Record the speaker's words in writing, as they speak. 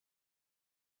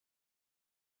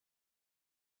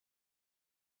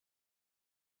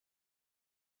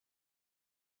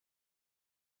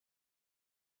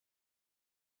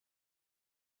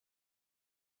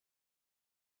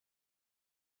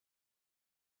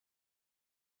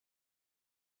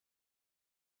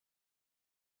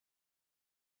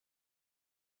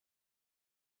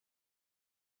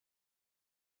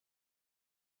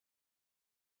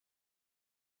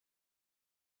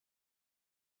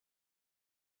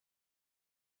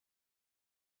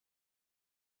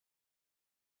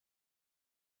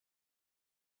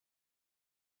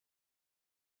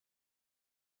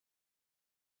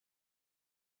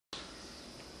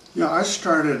Yeah, I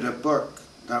started a book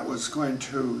that was going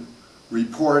to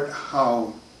report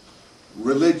how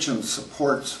religion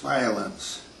supports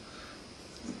violence.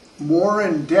 More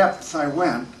in depth I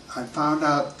went, I found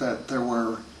out that there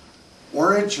were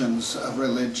origins of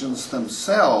religions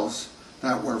themselves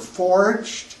that were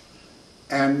forged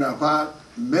and about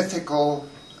mythical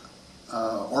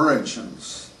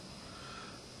origins.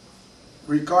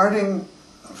 Regarding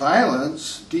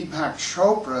violence, Deepak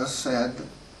Chopra said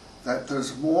that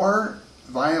there's more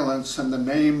violence in the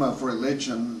name of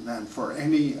religion than for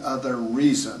any other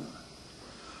reason.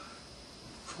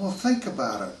 Well, think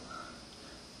about it.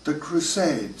 The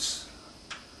Crusades.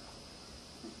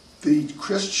 The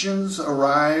Christians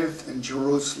arrived in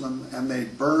Jerusalem and they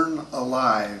burn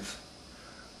alive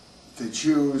the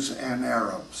Jews and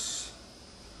Arabs.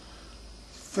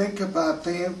 Think about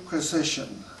the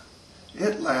Inquisition.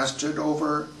 It lasted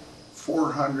over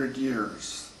 400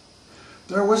 years.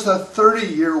 There was a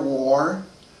 30-year war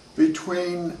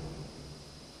between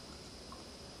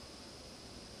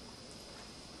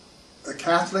the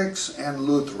Catholics and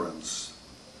Lutherans.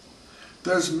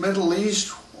 There's Middle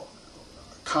East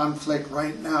conflict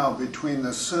right now between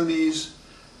the Sunnis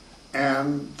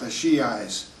and the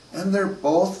Shiites, and they're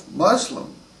both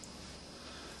Muslim.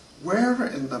 Where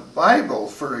in the Bible,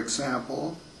 for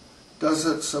example, does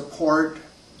it support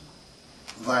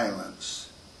violence?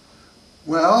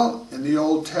 Well, in the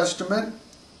Old Testament,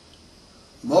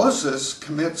 Moses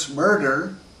commits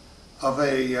murder of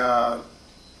a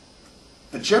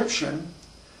Egyptian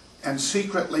and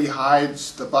secretly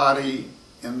hides the body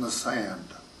in the sand.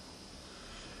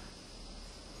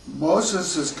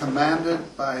 Moses is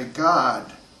commanded by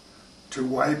God to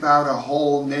wipe out a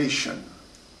whole nation.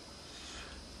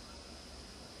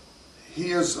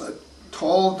 He is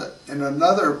told in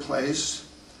another place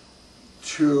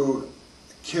to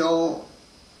kill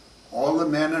all the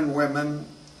men and women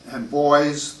and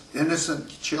boys, innocent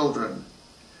children,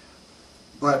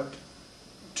 but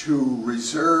to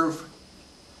reserve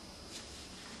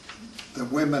the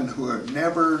women who had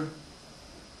never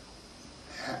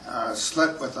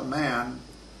slept with a man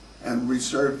and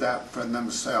reserve that for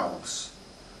themselves.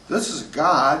 This is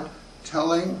God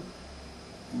telling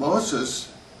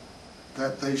Moses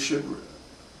that they should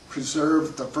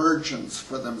preserve the virgins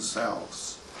for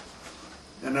themselves.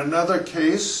 In another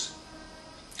case,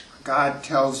 God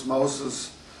tells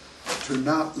Moses to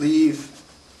not leave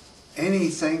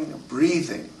anything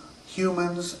breathing,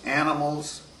 humans,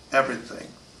 animals, everything.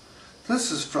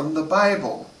 This is from the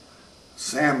Bible,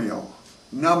 Samuel,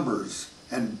 Numbers,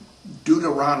 and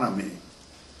Deuteronomy.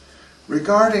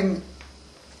 Regarding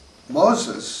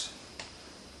Moses,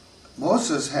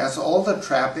 Moses has all the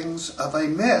trappings of a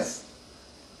myth,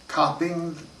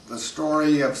 copying the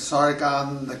story of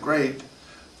Sargon the Great,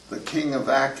 the king of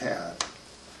Akkad,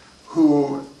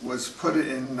 who was put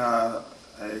in a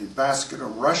basket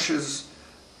of rushes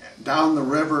down the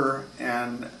river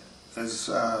and is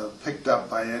picked up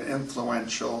by an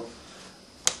influential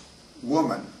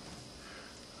woman.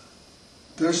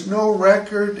 There's no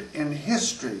record in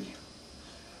history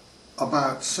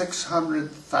about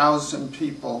 600,000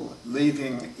 people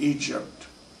leaving Egypt.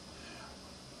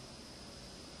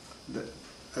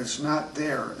 It's not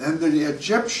there. And the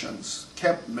Egyptians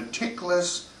kept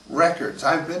meticulous records.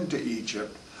 I've been to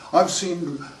Egypt. I've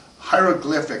seen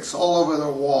hieroglyphics all over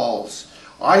the walls.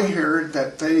 I heard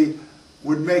that they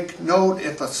would make note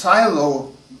if a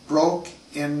silo broke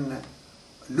in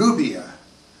Nubia.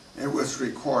 It was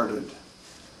recorded.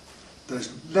 There's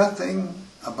nothing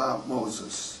about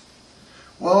Moses.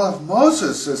 Well, if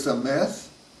Moses is a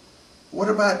myth, what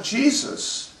about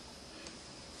Jesus?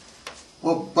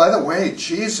 Well, by the way,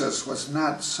 Jesus was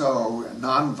not so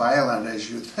nonviolent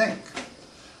as you think.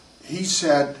 He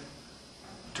said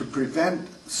to prevent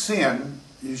sin,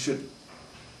 you should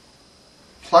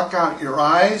pluck out your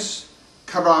eyes,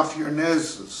 cut off your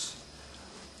noses.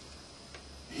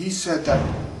 He said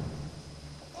that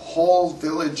whole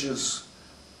villages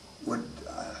would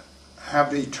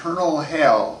have eternal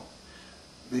hell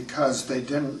because they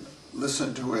didn't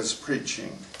listen to his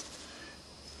preaching.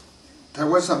 There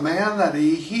was a man that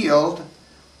he healed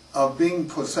of being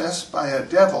possessed by a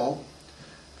devil,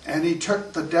 and he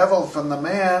took the devil from the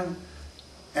man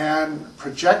and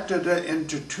projected it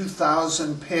into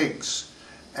 2,000 pigs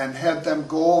and had them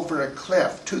go over a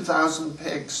cliff, 2,000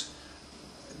 pigs,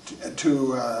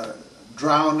 to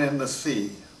drown in the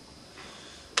sea.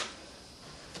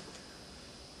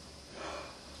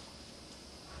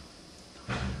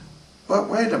 But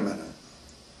wait a minute.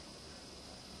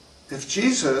 If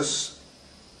Jesus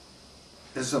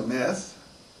is a myth,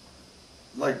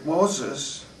 like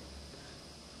Moses,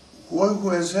 who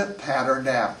is it patterned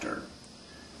after?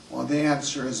 Well, the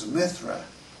answer is Mithra.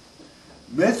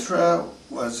 Mithra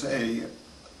was a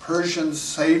Persian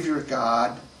savior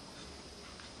god,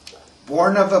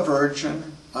 born of a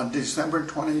virgin on December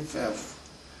 25th.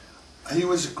 He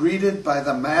was greeted by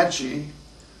the Magi,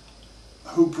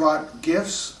 who brought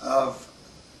gifts of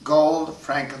gold,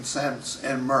 frankincense,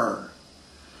 and myrrh.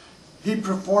 He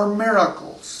performed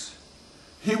miracles.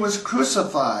 He was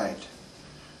crucified.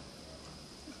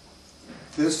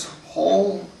 This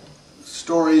whole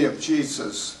story of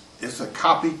Jesus is a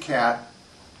copycat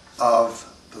of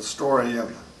the story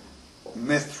of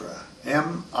Mithra,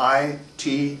 M-I-T-H-R-A.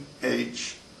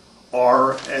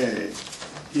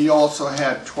 He also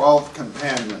had 12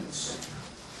 companions.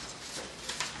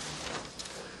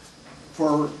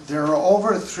 For there are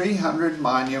over 300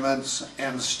 monuments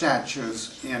and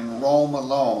statues in Rome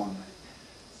alone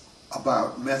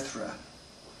about Mithra.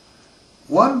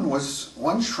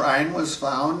 One shrine was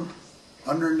found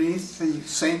underneath the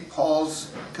St. Paul's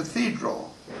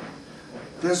Cathedral.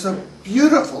 There's a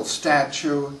beautiful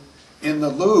statue in the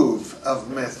Louvre of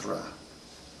Mithra.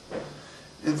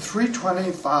 In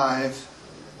 325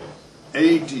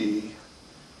 AD,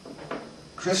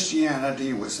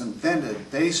 Christianity was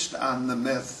invented based on the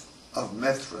myth of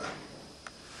Mithra.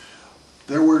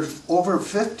 There were over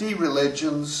 50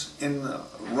 religions in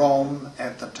Rome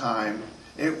at the time.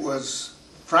 It was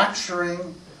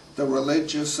fracturing the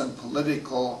religious and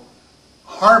political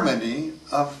harmony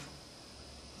of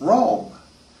Rome.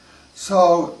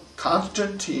 So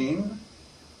Constantine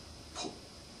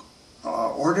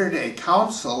ordered a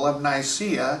council of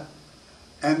Nicaea,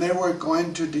 and they were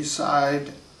going to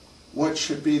decide what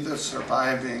should be the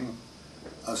surviving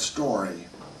story.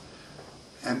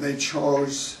 And they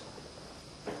chose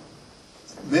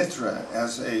Mithra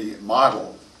as a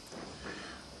model.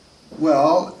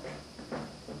 Well,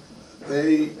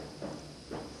 they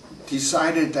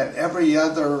decided that every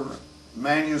other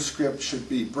manuscript should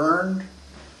be burned,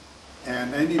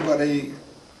 and anybody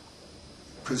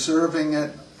preserving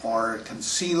it or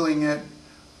concealing it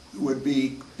would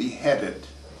be beheaded.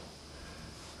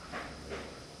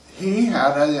 He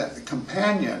had a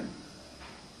companion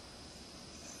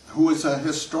who was a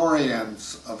historian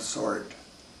of sort.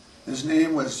 His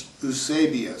name was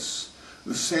Eusebius.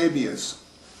 Eusebius,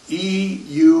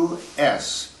 E-U-S-E-B-I-U-S.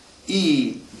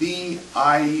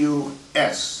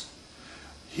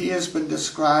 He has been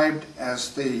described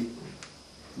as the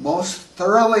most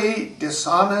thoroughly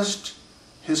dishonest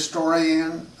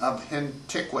historian of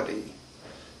antiquity.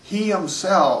 He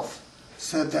himself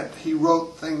said that he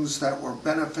wrote things that were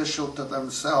beneficial to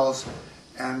themselves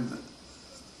and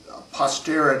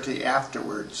posterity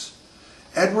afterwards.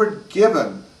 Edward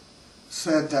Gibbon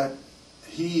said that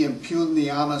he impugned the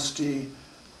honesty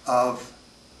of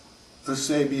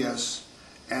Eusebius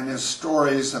and his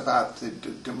stories about the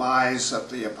demise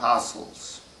of the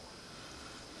apostles.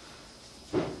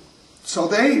 So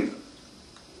they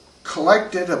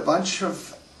collected a bunch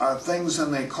of things,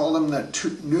 and they call them the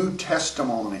New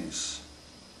Testimonies.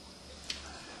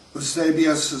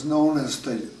 Eusebius is known as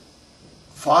the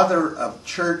father of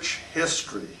church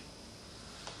history.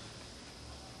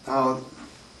 Now,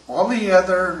 all the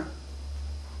other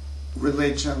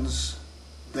religions,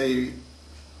 they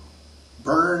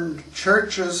burned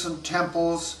churches and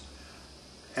temples,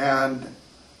 and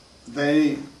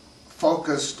they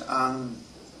focused on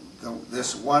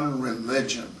this one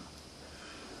religion.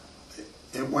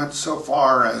 It went so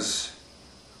far as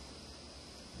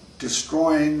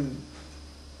destroying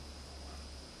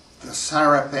the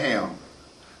Serapeum.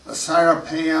 The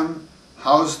Serapeum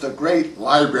housed the great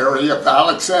library of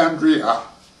Alexandria.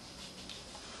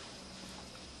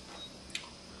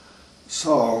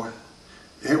 So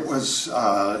it was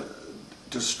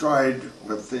destroyed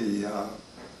with the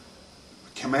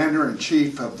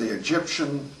commander-in-chief of the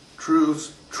Egyptian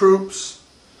troops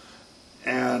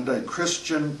and a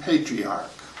Christian patriarch.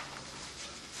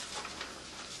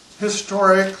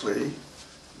 Historically,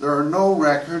 there are no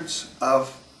records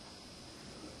of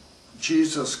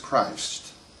Jesus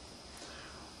Christ.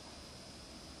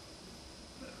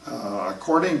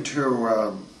 According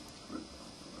to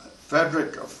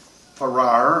Frederick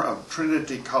Farrar of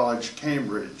Trinity College,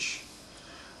 Cambridge,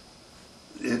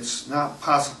 it's not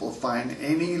possible to find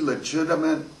any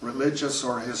legitimate religious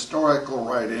or historical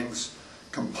writings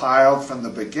compiled from the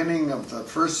beginning of the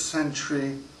 1st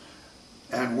century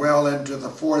and well into the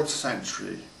 4th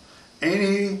century.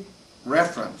 Any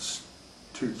reference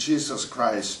to Jesus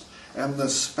Christ and the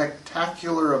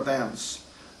spectacular events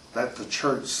that the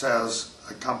church says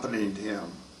accompanied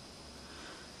him.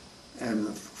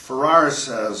 And Farrar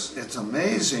says, it's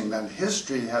amazing that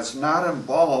history has not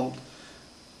involved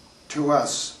to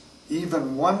us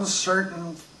even one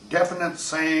certain definite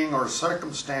saying or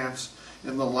circumstance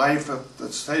in the life of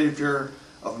the Savior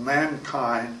of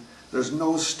mankind. There's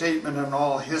no statement in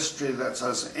all history that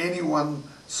says anyone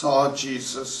saw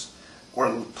Jesus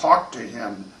or talked to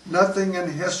him. Nothing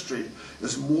in history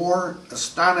is more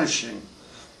astonishing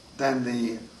than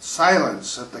the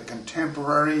silence of the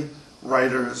contemporary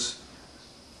writers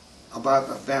about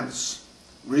events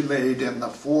relayed in the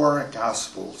four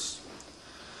Gospels.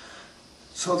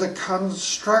 So the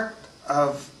construct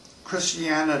of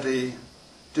Christianity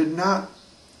did not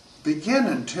begin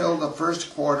until the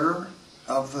first quarter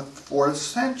of the 4th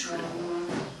century.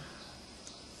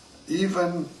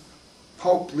 Even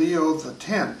Pope Leo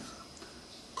X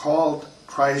called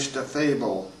Christ a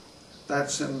fable.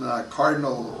 That's in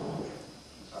Cardinal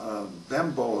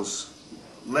Bembo's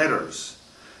letters.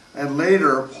 And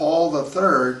later, Paul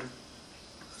III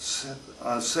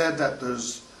said that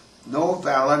there's no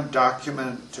valid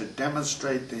document to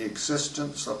demonstrate the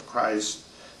existence of Christ.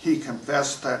 He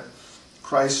confessed that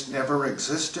Christ never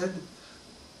existed,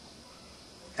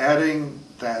 adding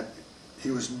that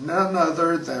he was none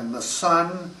other than the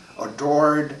Son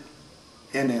adored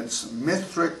in its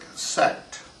Mithric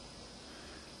sect.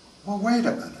 Well, wait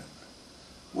a minute.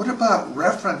 What about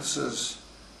references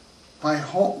by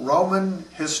Roman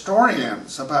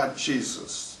historians about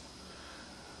Jesus?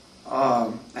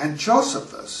 And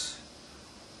Josephus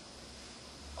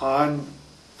on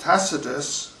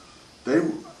Tacitus,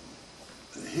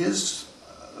 his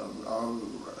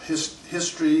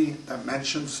history that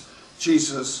mentions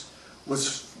Jesus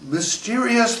was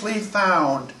mysteriously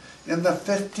found in the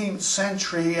 15th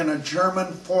century in a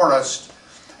German forest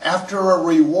after a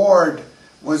reward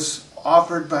was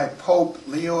offered by Pope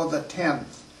Leo X.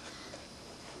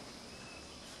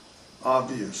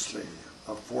 Obviously,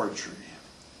 a forgery.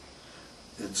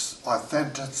 Its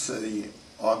authenticity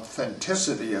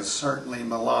is certainly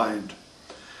maligned.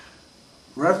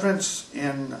 Reference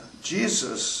in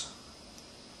Jesus,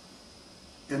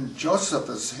 in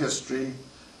Josephus' history,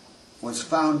 was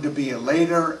found to be a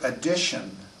later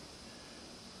addition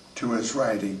to his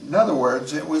writing. In other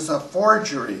words, it was a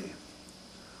forgery.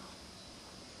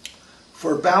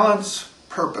 For balance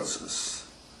purposes,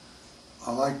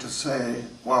 I like to say,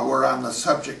 while we're on the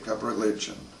subject of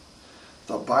religion,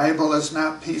 the Bible is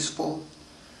not peaceful,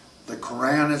 the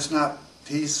Quran is not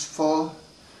peaceful,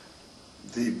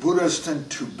 the Buddhists in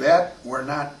Tibet were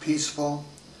not peaceful,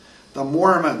 the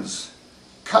Mormons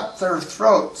cut their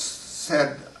throats,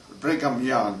 said Brigham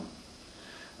Young.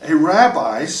 A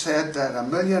rabbi said that 1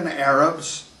 million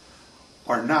Arabs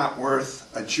are not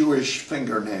worth a Jewish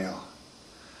fingernail.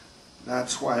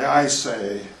 That's why I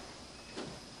say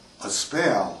a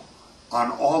spell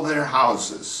on all their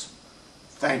houses.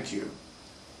 Thank you.